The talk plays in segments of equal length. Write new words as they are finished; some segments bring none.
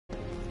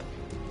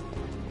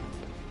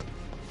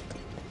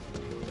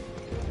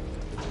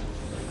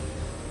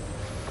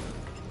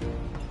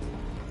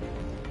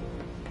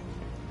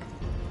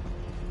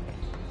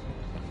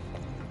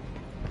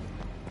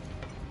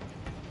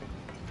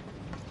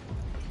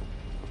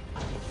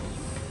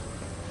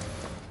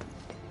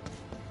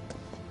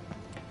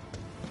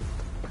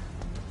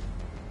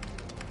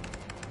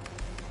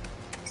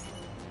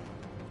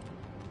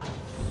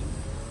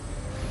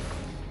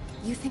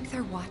think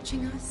they're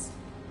watching us?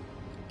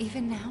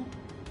 Even now?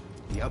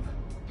 Yup.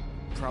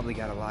 Probably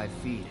got a live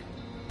feed.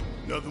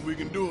 Nothing we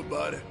can do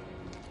about it.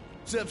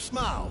 Except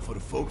smile for the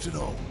folks at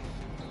home.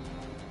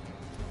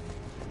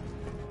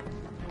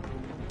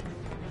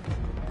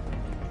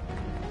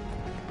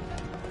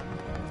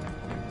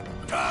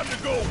 Time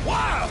to go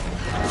wild!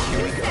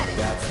 Here we go.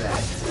 That's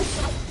that.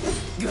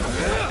 Too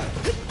late!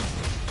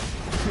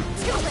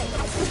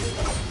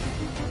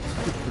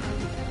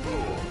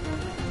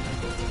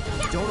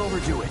 Don't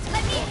overdo it.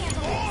 Let me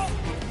handle this!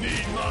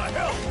 Need my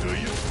help, do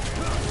you?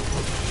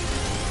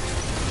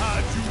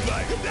 How'd you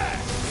like that?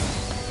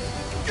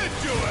 Get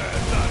your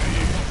ass out of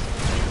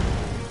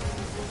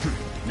here!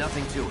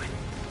 Nothing to it.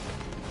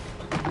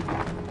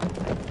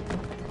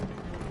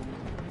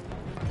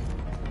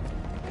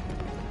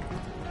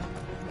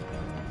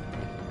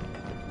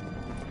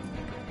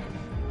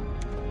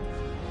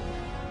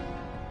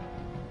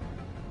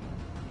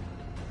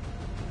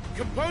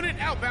 Component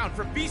outbound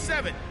from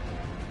B7.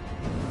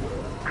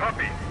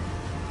 Copy.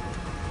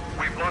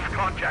 We've lost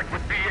contact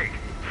with B8.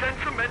 Send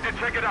some men to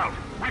check it out.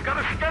 We've got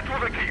a schedule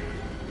to keep.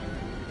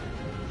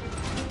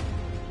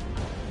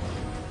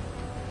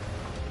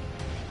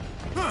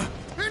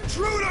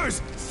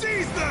 Intruders!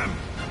 Seize them!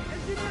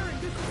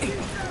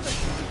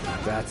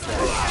 That's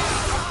that.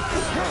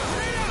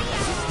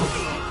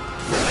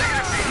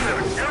 Negative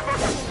B7.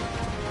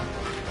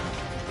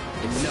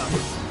 Enough.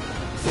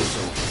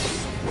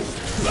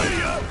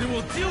 Lady up! Then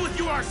we'll deal with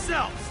you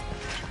ourselves.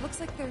 Looks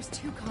like there's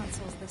 2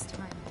 consoles this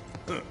time.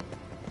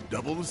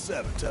 Double the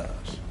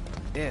sabotage.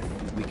 If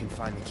we can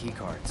find the key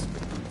cards.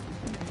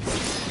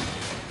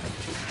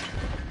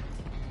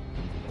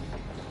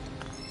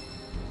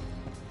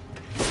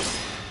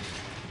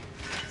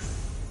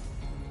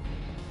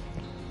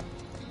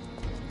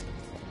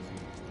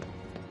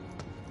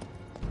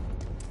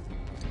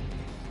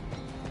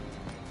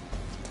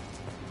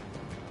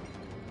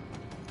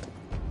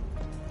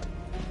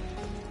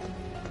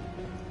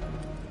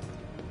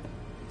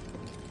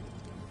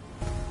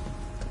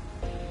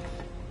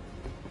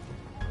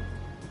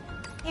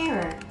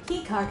 Error.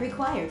 Keycard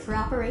required for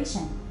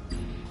operation.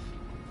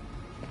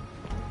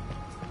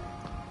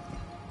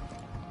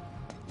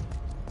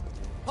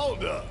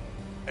 Hold up.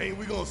 Ain't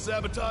we gonna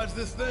sabotage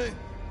this thing?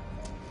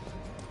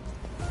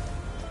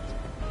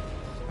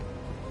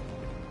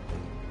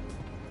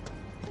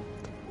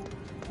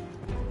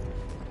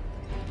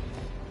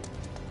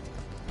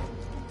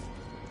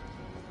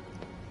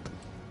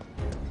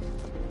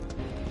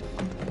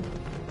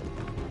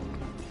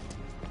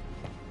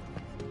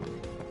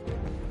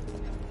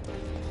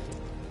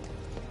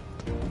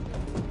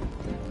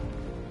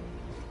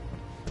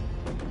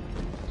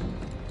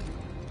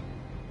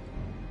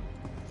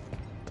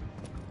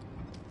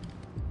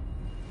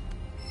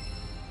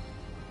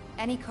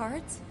 Any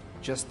cards?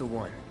 Just the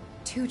one.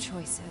 2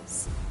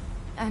 choices.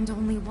 And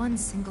only 1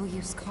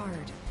 single-use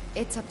card.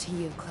 It's up to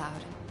you,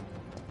 Cloud.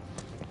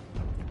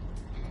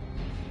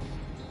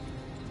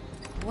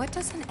 What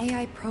does an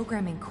AI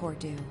programming core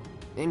do?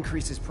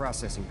 Increases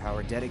processing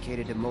power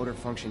dedicated to motor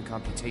function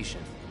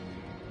computation.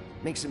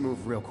 Makes it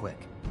move real quick.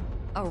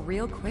 A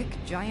real quick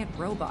giant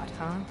robot,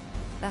 huh?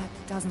 That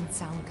doesn't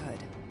sound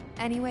good.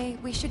 Anyway,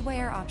 we should weigh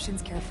our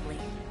options carefully.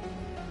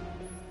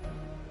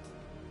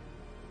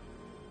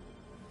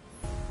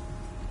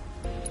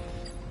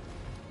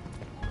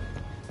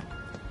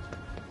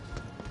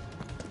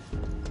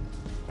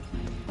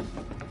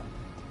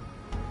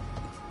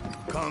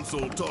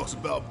 Console talks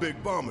about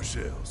big bomber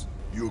shells.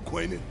 You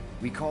acquainted?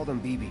 We call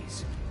them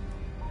BBs.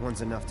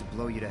 One's enough to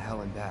blow you to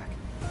hell and back.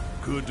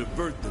 Could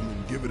divert them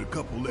and give it a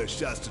couple less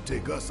shots to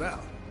take us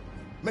out.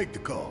 Make the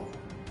call.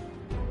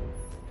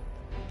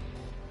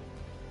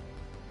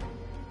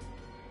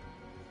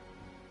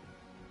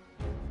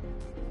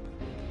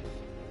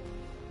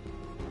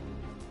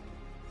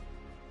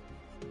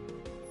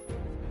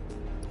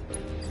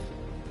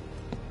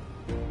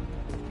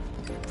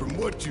 From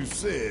what you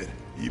said,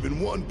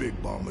 even one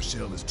big bomber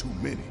shell is too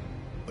many.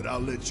 But I'll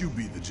let you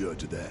be the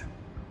judge of that.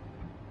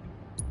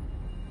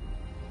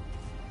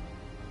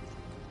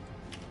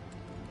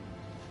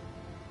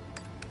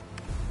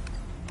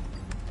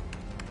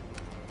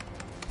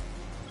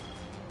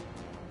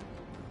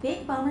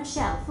 Big bomber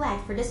shell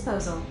flagged for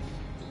disposal.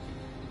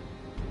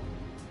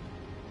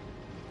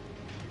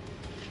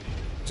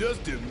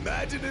 Just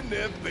imagining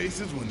their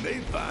faces when they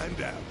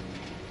find out.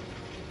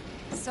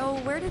 So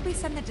where did we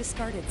send the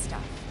discarded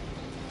stuff?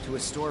 To a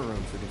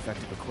storeroom for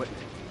defective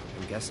equipment,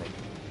 I'm guessing.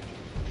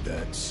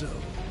 That's so.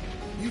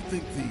 You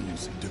think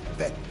these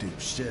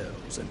defective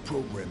shells and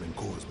programming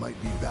cores might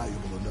be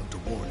valuable enough to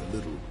warrant a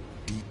little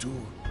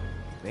detour?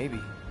 Maybe.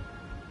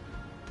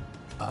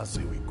 I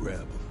say we grab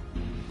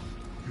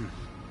them.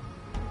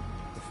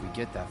 If we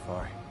get that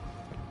far.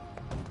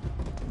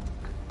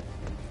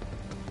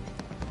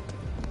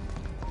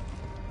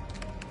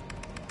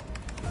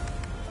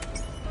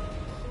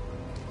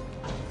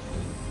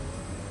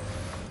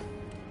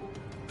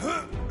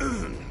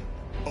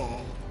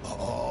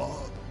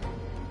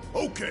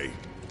 Okay,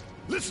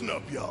 listen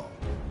up, y'all.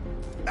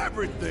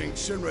 Everything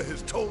Shinra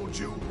has told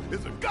you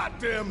is a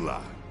goddamn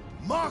lie.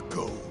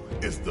 Mako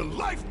is the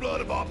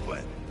lifeblood of our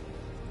planet.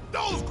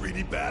 Those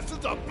greedy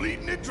bastards are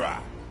bleeding it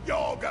dry.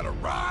 Y'all gotta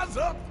rise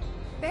up.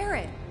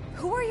 Barrett,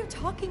 who are you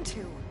talking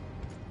to?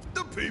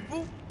 The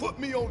people put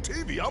me on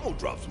TV. I'm gonna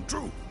drop some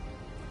truth.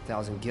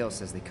 Thousand Gil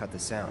says they cut the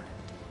sound.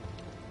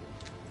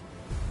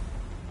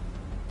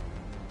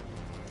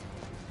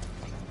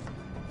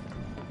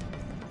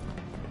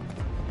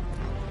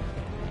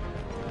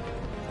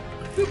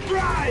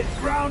 Surprise,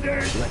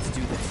 grounders! Let's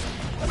do this.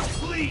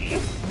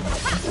 Please!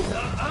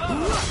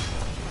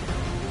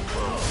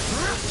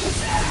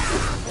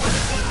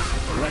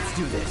 Let's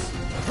do this.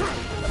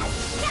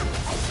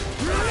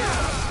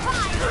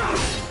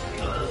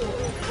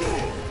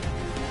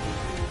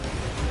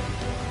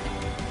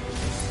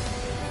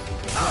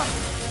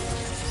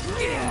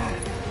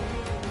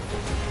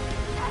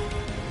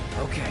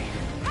 Okay.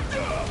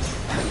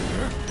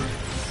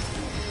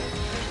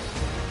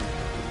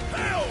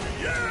 Hell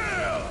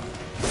yeah!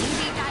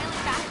 Maybe dial it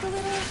back a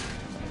little?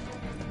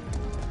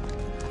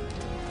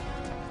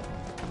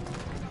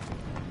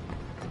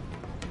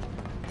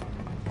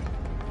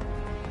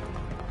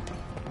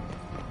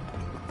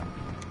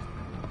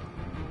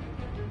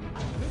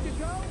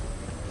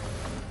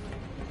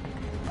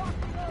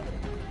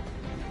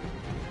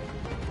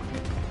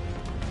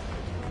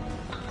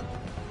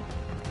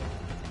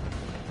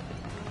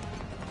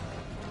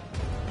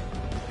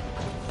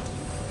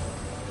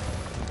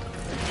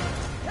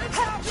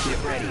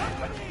 Get ready.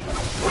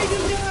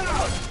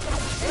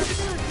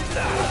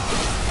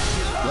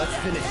 Let's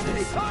finish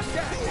this.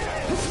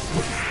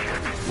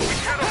 We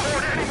can't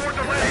afford any more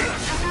delays!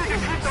 You need to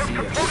keep those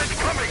components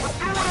coming!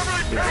 Do whatever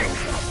it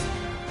takes!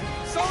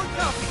 Solid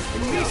copy!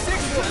 B6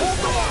 will hold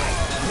the line!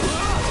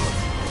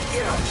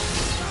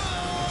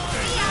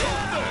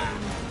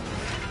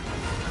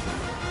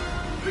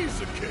 Piece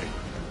of cake.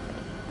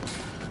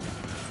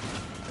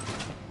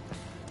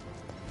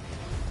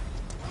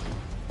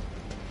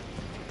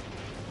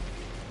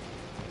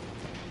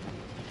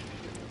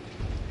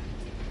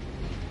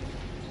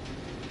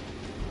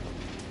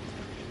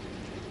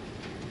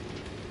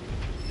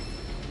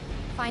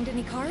 Find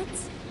any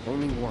cards?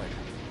 Only one.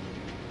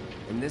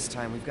 And this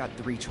time we've got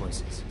 3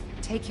 choices.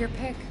 Take your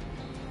pick.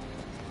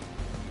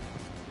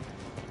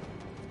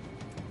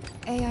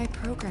 AI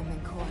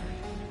programming core.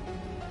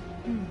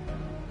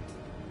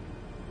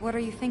 What are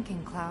you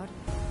thinking, Cloud?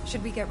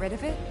 Should we get rid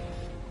of it?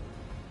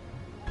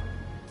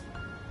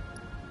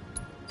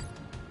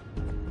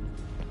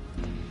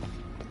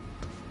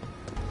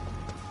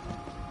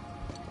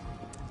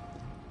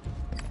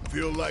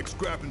 Feel like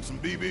scrapping some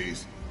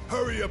BBs?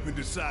 Hurry up and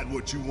decide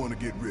what you want to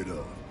get rid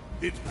of.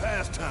 It's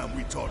past time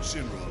we taught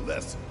Shinra a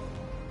lesson.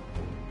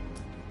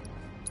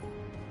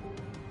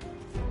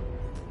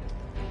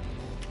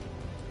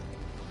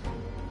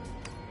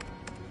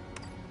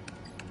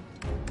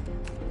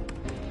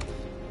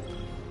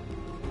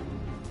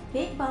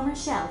 Big bomber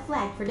shell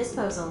flagged for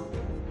disposal.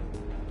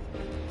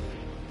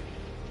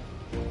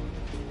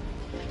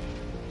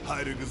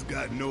 Heidegger's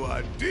got no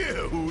idea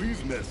who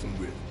he's messing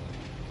with.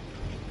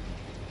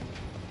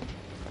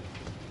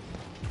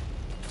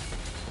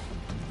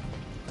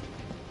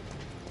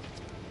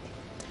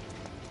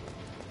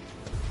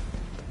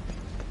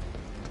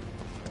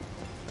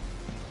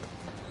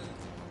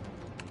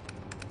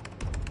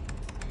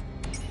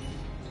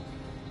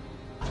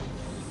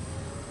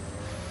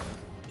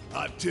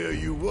 I tell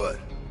you what,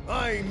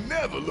 I ain't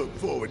never looked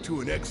forward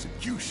to an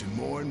execution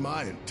more in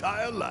my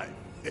entire life.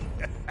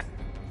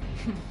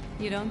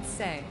 You don't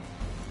say.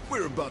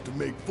 We're about to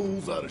make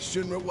fools out of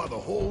Shinra while the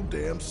whole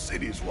damn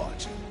city's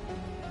watching.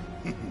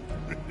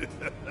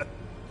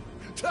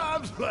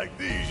 Times like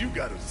these, you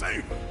gotta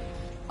savor.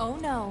 Oh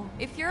no,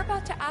 if you're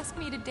about to ask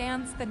me to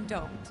dance, then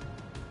don't.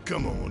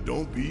 Come on,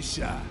 don't be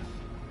shy.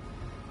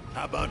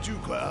 How about you,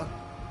 Cloud?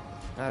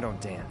 I don't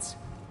dance.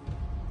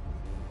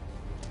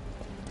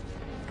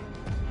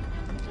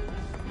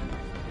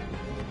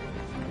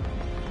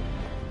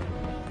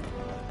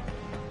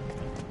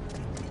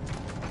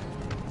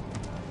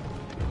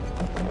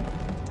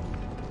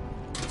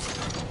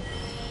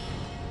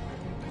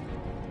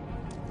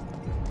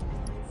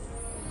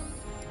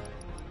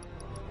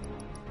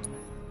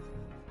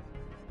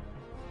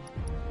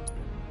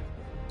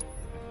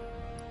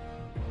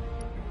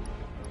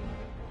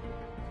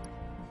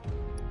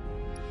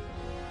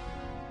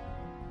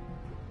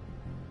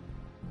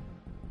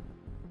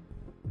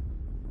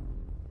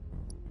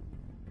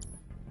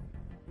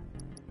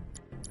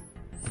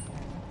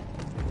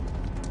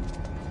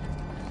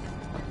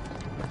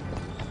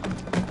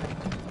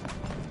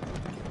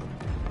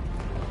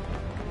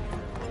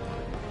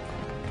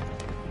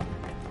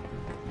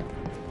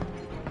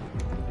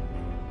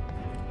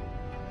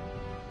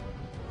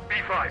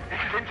 B5, this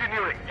is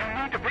engineering. You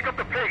need to pick up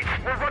the pace.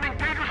 We're running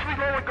dangerously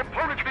low on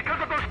components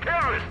because of those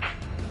terrorists.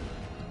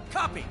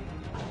 Copy!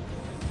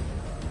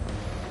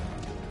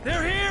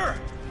 They're here!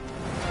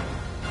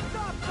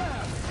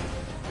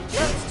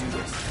 Let's do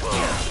this.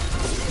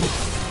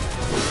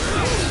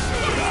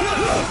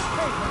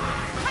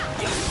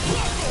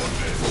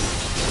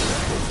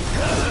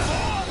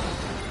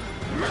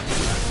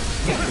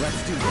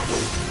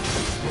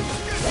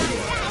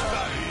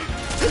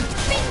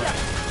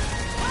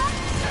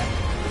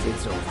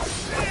 it's over.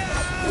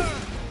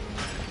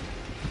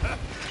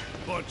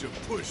 Bunch of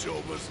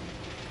pushovers.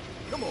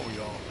 Come on,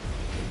 y'all.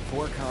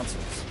 4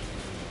 consoles.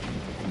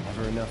 And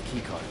never enough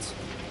keycards.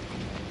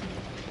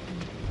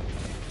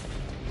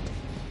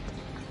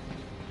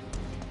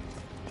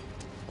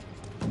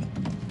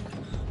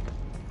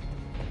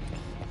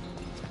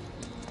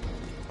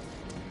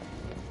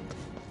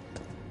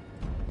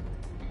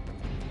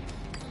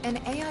 An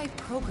AI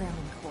programming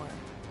core.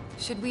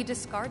 Should we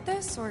discard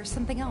this or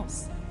something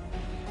else?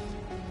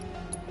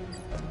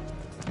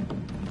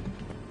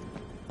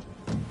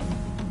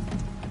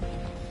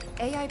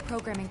 AI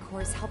programming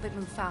cores help it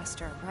move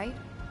faster, right?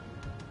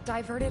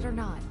 Divert it or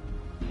not?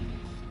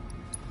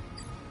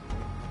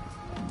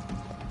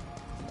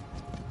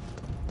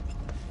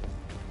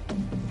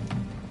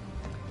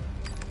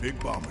 Big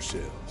bomber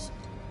shells.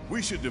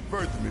 We should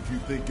divert them if you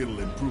think it'll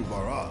improve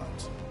our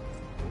odds.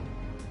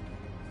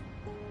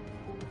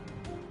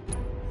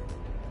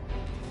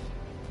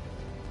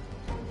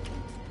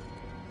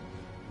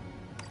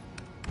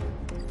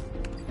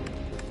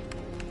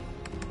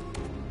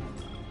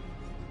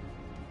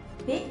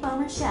 Big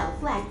bomber shell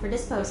flagged for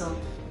disposal.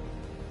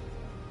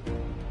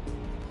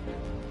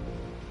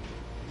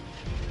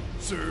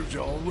 Serves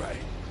y'all right.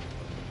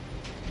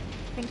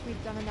 Think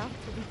we've done enough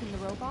to weaken the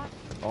robot?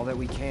 All that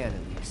we can,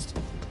 at least.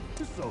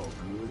 It's all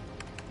good.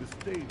 The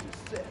stage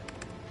is set.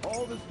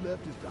 All that's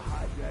left is to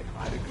hijack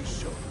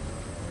Heidegger's show.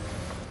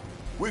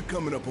 We're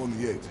coming up on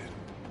the exit.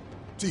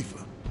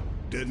 Tifa,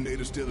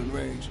 detonator still in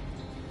range?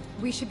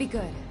 We should be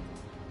good.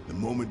 The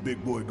moment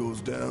Big Boy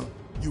goes down,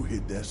 you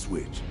hit that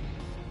switch.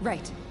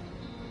 Right.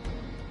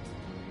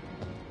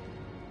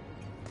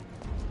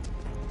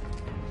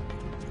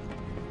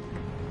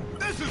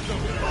 This is some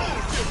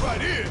bullshit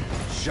right here!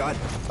 Shut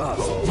up.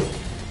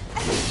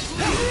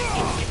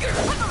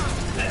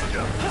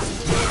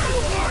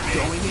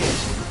 Going in.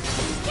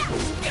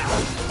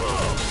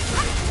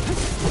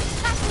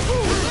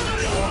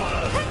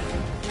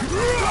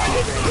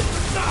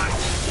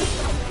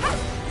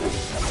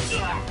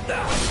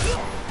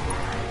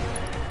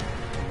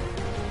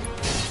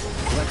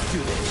 Let's do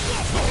this.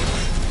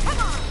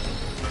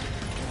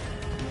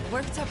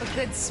 Worked up a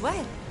good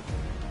sweat.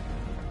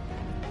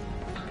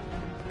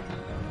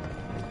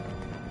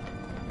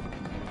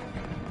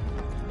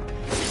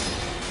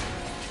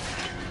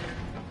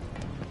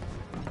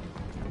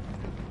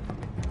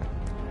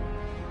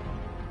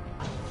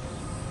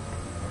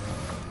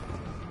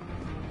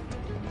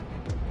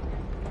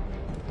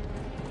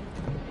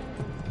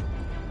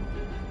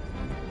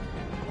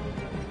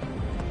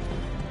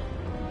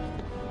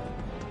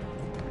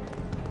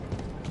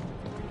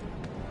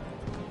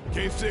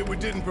 Can't say we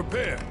didn't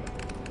prepare.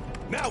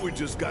 Now we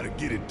just gotta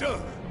get it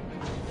done.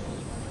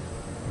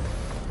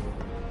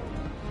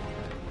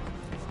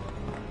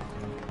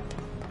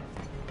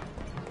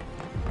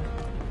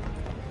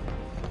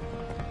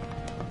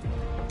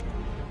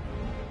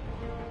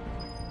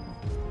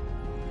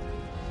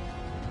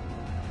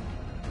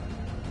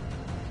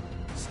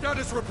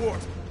 Status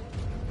report.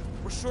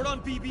 We're short on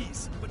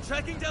BBs, but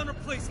tracking down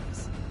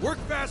replacements. Work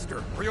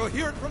faster, or you'll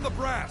hear it from the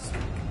brass.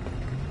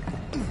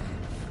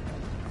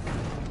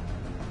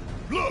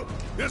 Look,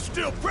 they're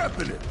still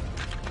prepping it.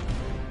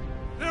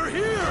 They're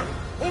here!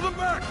 Hold them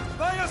back!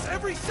 Buy us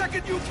every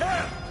second you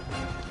can!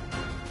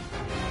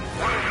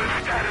 What is the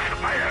status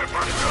of my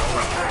airburst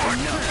report?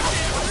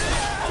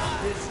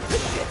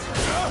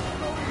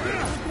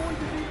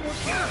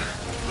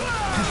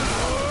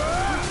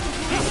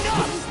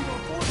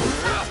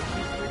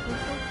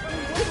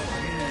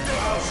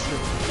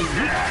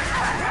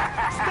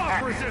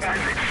 Stop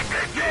resisting!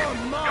 You're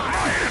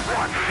mine!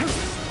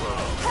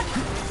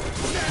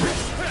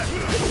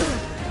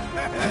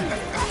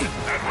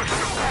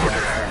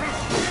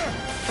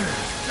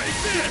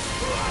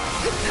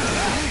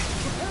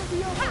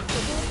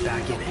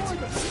 Back in it.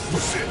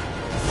 Shit!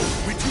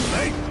 We too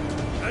late?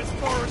 That's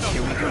far enough,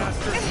 you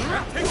bastard!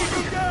 Taking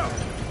you down!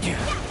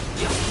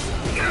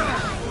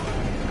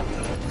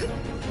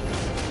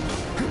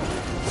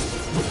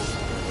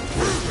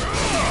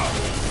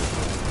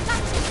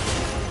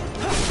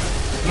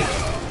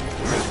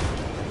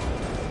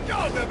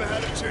 Y'all never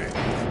had a chance.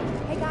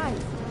 Hey guys,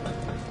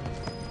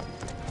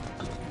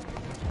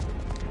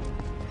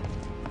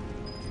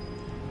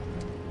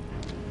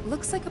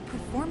 Looks like a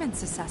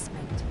performance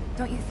assessment,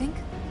 don't you think?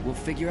 We'll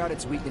figure out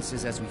its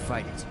weaknesses as we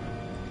fight it.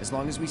 As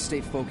long as we stay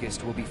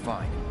focused, we'll be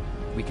fine.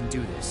 We can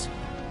do this.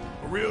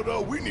 For real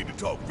though, we need to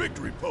talk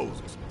victory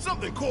poses.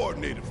 Something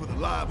coordinated for the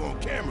live on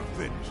camera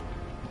finish.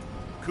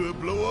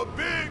 Could blow up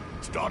big,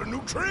 start a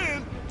new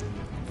trend.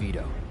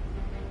 Veto.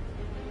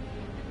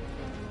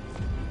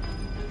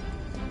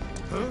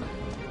 Huh?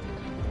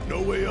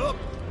 No way up?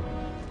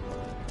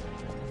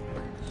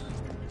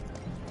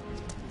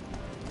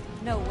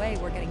 No way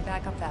we're getting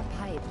back up that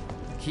pipe.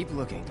 Keep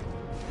looking.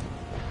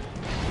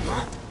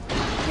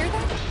 Hear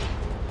that?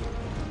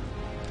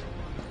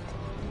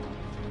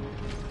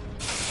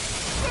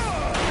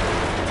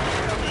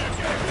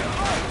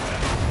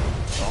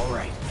 All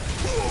right.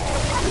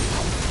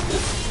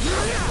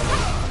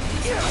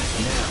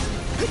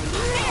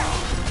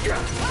 Now.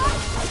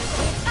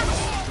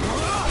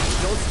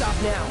 Don't stop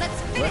now.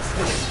 Let's finish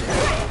this.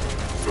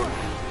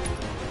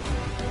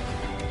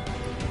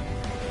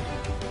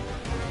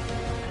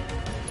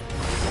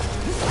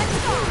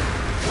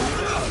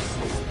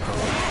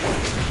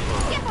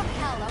 Give them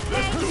hell, okay?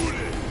 Let's do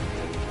this!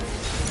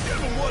 Give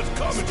them what's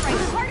coming Strike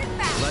through! hard and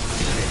fast. Let's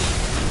do this.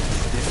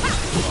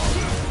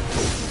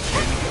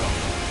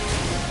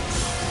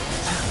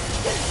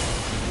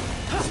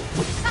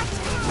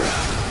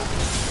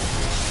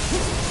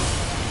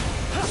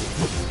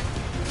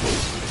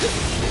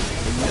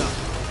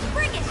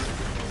 Bring it!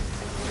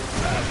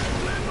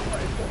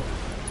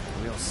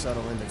 Real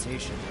subtle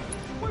invitation.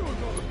 We were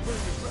gonna bring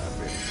it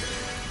right in.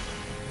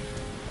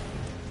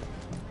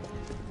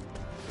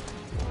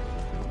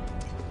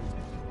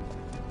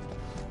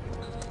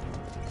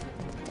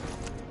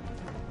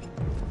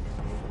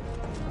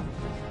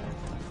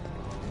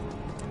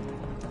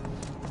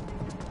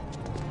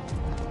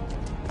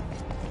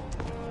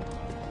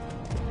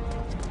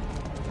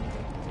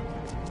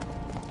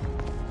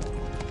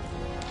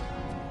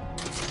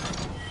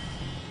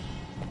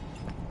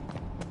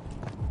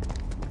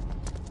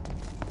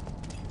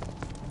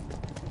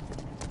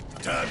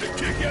 Time to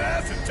kick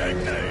ass and take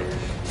names.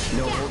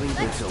 No holding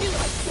Let's do until. it!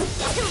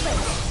 Too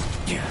late!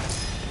 Yeah.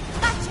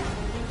 Gotcha!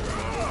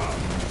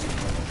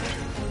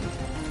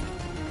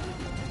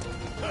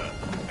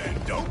 And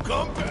don't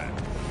come back.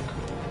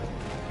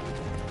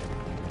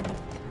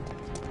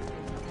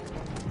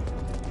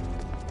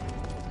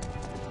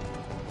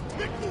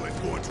 Big boy's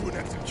going to an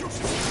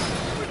execution.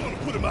 We're gonna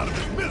put him out of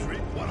his misery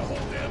while the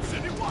whole damn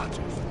city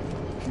watches.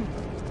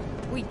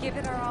 We give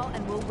it our all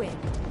and we'll win.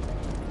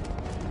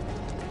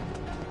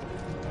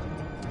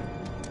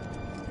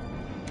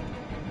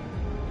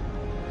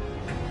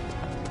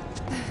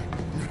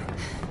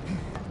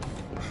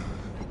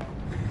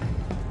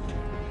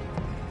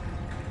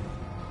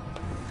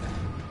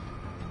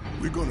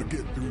 We're gonna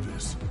get through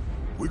this.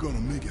 We're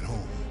gonna make it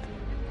home.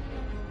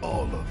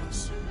 All of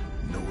us.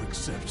 No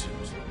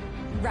exceptions.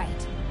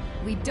 Right.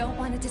 We don't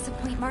want to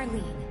disappoint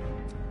Marlene.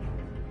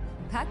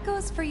 That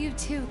goes for you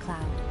too,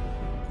 Cloud.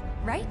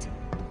 Right?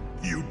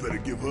 You'd better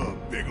give her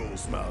a big old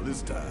smile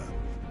this time.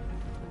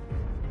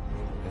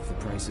 If the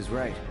price is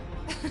right.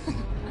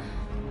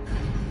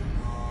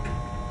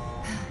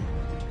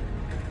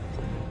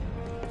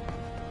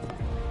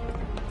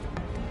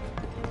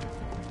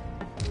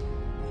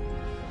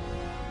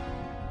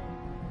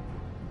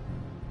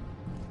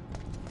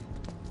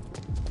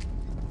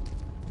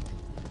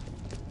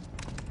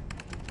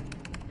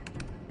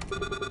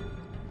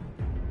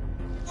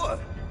 What?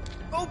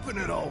 Open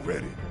it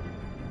already.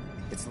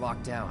 It's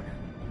locked down.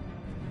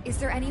 Is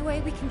there any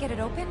way we can get it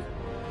open?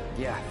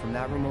 Yeah, from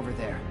that room over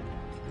there.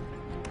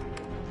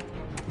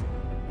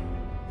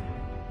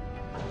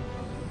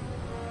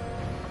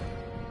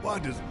 Why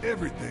does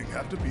everything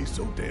have to be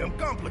so damn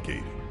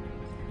complicated?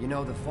 You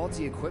know, the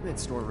faulty equipment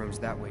storeroom's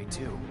that way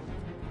too.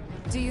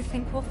 Do you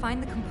think we'll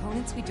find the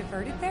components we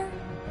diverted there?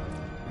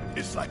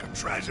 It's like a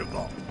treasure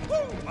vault. Woo!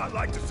 I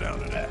like the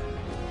sound of that.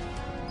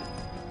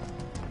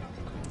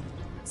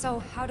 So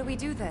how do we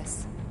do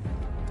this?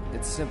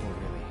 It's simple,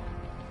 really.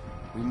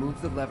 We move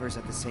the levers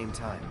at the same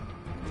time.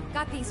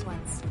 Got these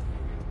ones.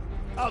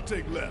 I'll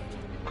take left,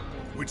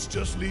 which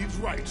just leaves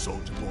right,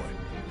 soldier boy.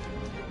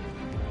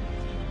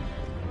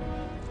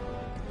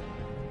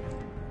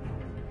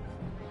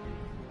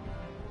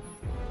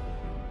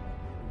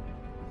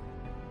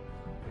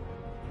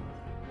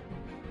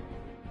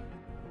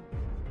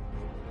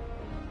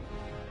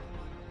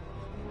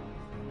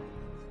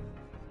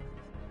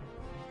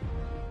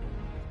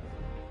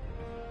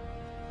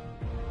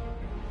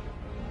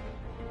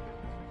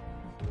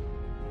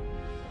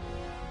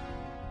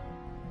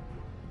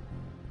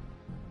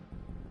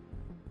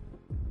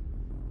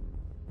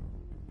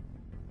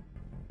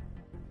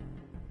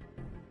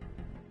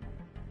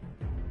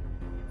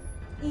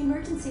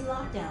 Emergency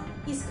lockdown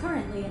is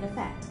currently in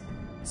effect.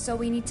 So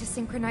we need to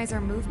synchronize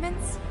our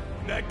movements?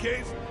 In that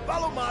case,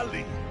 follow my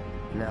lead.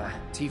 Nah,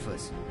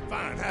 Tifa's.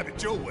 Fine, have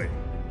it your way.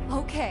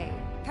 Okay,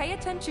 pay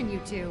attention, you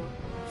two.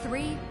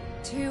 3,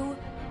 2,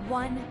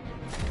 1.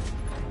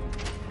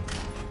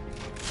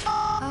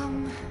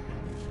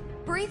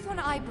 Breathe when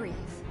I breathe.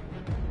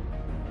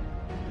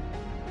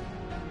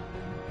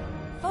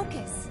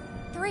 Focus.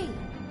 3,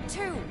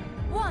 2,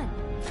 1.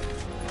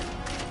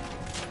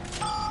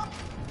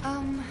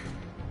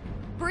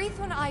 Breathe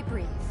when I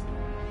breathe.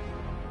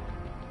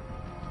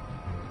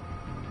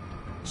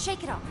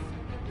 Shake it off.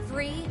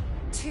 3,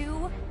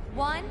 2,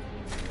 1.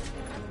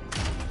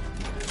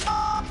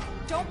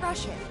 Don't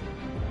rush it.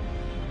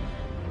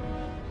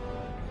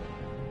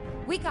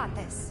 We got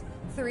this.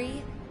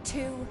 3,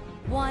 2,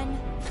 1.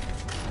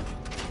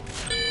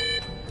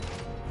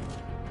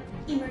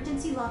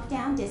 Emergency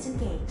lockdown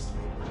disengaged.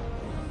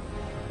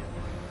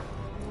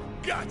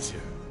 Gotcha.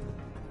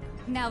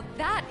 Now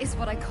that is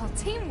what I call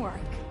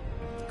teamwork.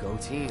 Go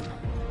team.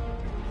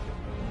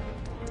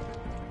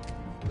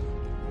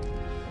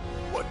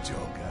 What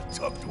y'all got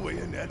tucked away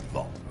in that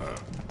vault, huh?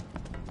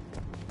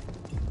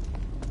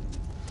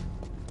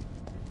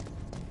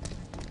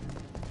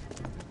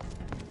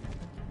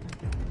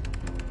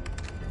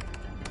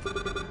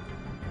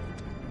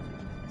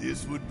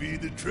 This would be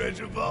the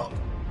treasure vault?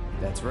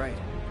 That's right.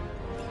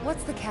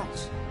 What's the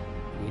catch?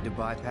 Need to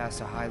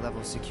bypass a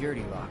high-level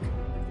security lock.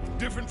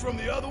 Different from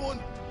the other one?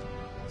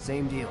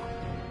 Same deal.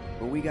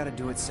 But we gotta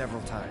do it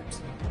several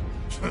times.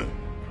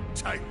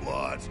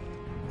 Tightwads.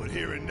 But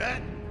hearing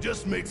that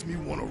just makes me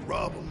want to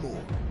rob him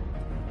more.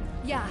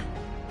 Yeah,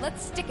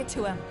 let's stick it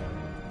to him.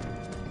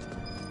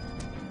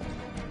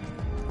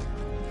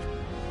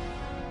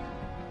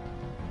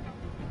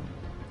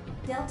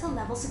 Delta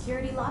level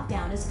security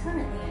lockdown is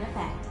currently in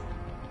effect.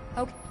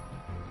 Okay.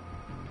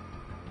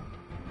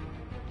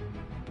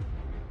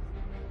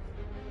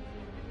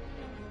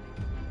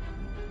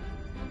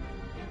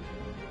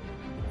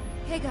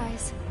 Hey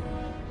guys,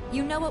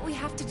 you know what we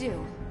have to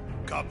do.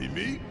 Copy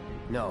me?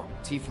 No,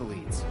 Tifa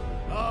leads.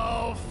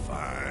 Oh,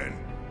 fine.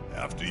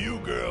 After you,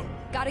 girl.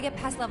 Gotta get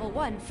past level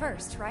 1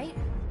 first, right?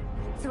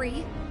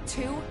 3,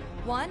 2,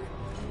 1.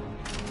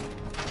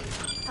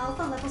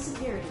 Alpha level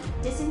security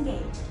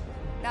disengaged.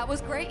 That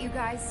was great, you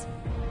guys.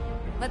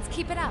 Let's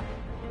keep it up.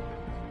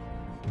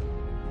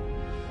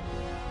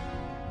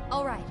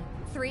 All right,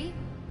 3,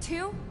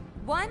 2,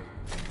 1.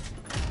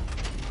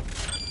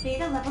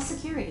 Beta level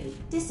security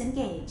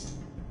disengaged.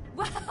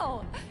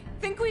 Wow!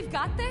 Think we've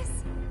got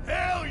this?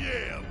 Hell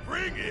yeah!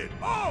 Bring it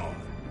on!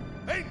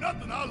 Ain't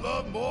nothing I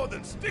love more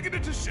than sticking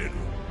it to Shinra.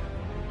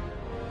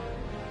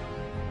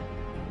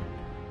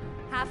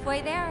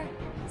 Halfway there.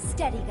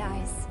 Steady,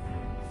 guys.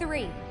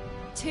 3,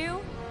 2,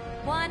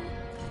 1.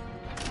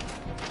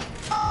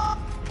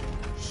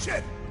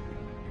 Shit!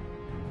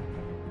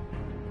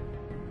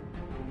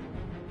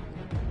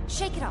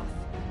 Shake it off.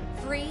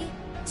 3,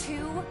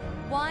 2,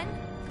 1.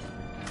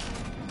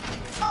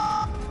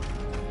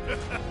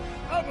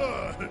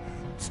 I'm,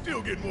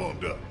 still getting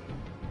warmed up.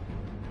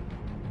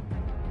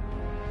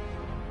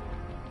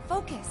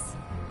 Focus.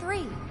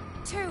 3,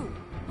 2,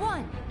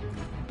 1.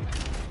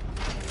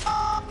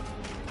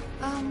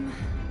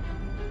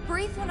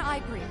 Breathe when I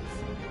breathe.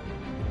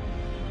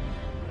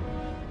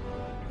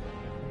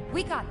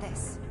 We got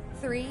this.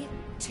 3,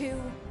 2,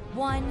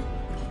 1.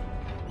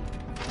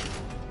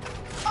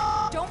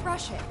 Don't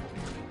rush it.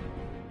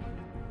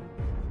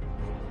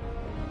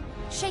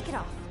 Shake it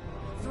off.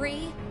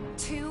 3,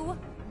 2,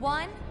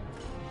 1.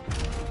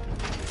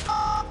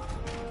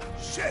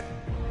 Shit!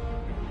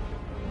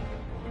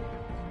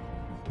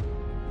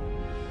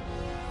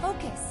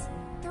 Focus.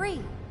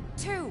 3,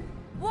 2,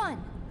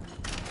 1.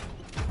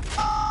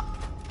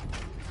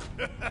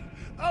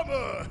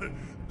 I'm,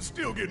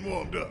 still getting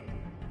warmed up.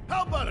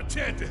 How about a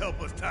chant to help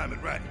us time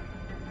it right?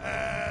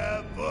 Avalanche!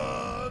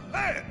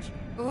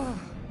 Ugh,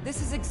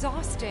 this is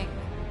exhausting.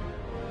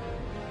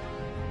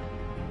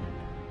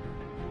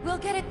 We'll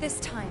get it this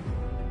time.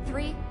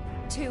 3,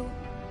 2,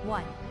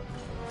 1.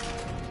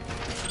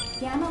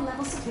 Gamma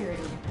level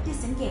security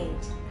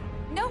disengaged.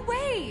 No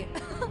way!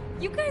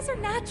 You guys are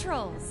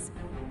naturals.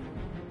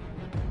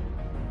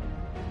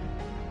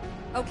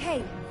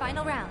 Okay,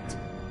 final round.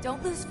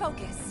 Don't lose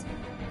focus.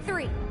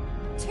 3,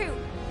 2,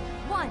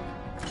 1.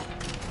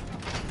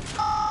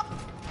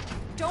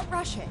 Don't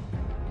rush it.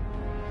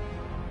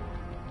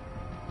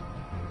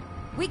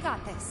 We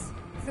got this.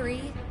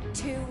 3,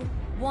 2,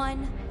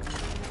 1.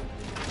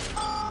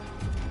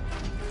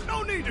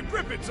 No need to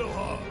grip it so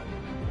hard.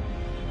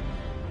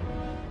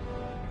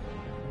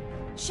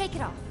 Shake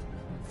it off.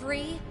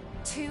 3,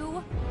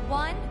 2,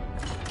 1.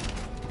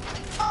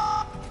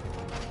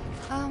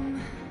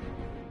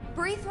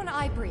 Breathe when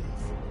I breathe.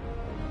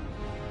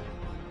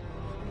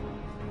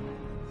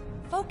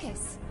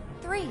 Focus.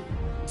 3,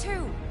 2,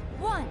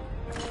 1.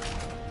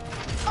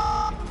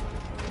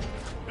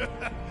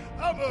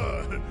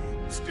 I'm,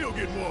 still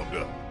getting warmed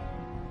up.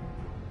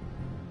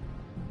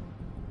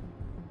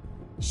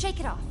 Shake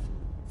it off.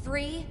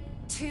 3,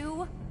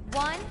 2,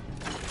 1.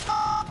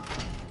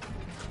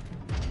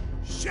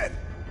 Shit!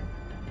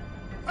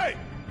 Hey,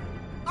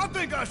 I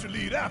think I should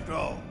lead after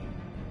all.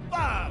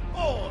 5,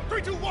 4,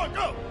 3, 2, 1,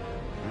 go!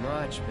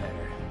 Much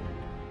better.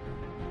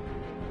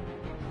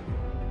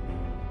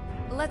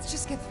 Let's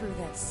just get through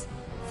this.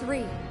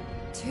 3,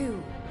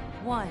 2,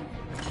 1.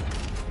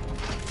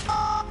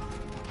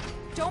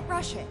 Don't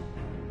rush it.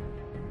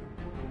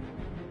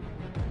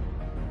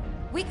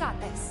 We got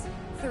this.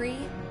 3,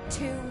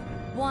 2,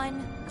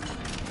 1.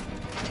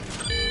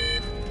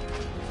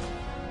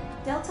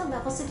 Delta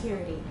level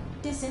security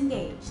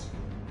disengaged.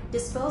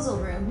 Disposal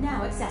room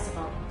now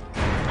accessible.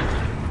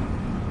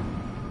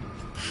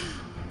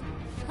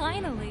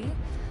 Finally.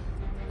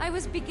 I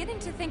was beginning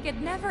to think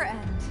it'd never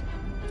end.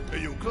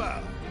 Hey, yo,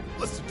 Cloud,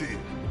 what's the deal?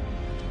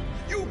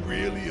 You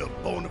really a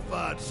bona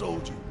fide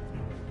soldier?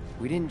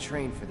 We didn't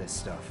train for this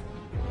stuff.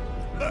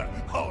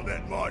 All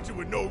that marching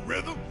with no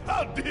rhythm?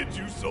 How did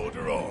you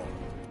soldier on?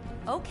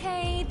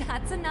 Okay,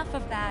 that's enough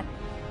of that.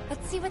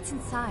 Let's see what's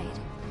inside.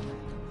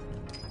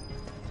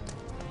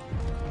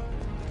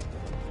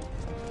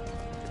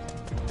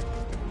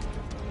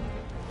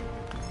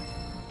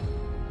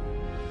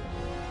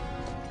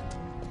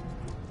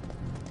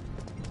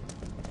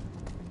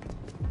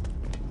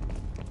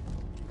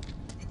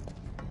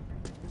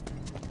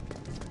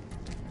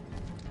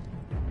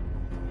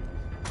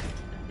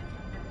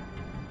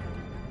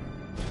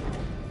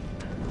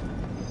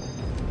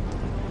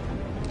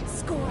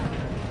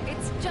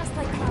 Just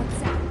like Cloud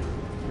said.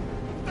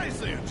 They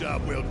say a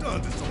job well done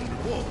is only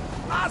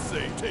one. I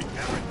say take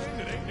everything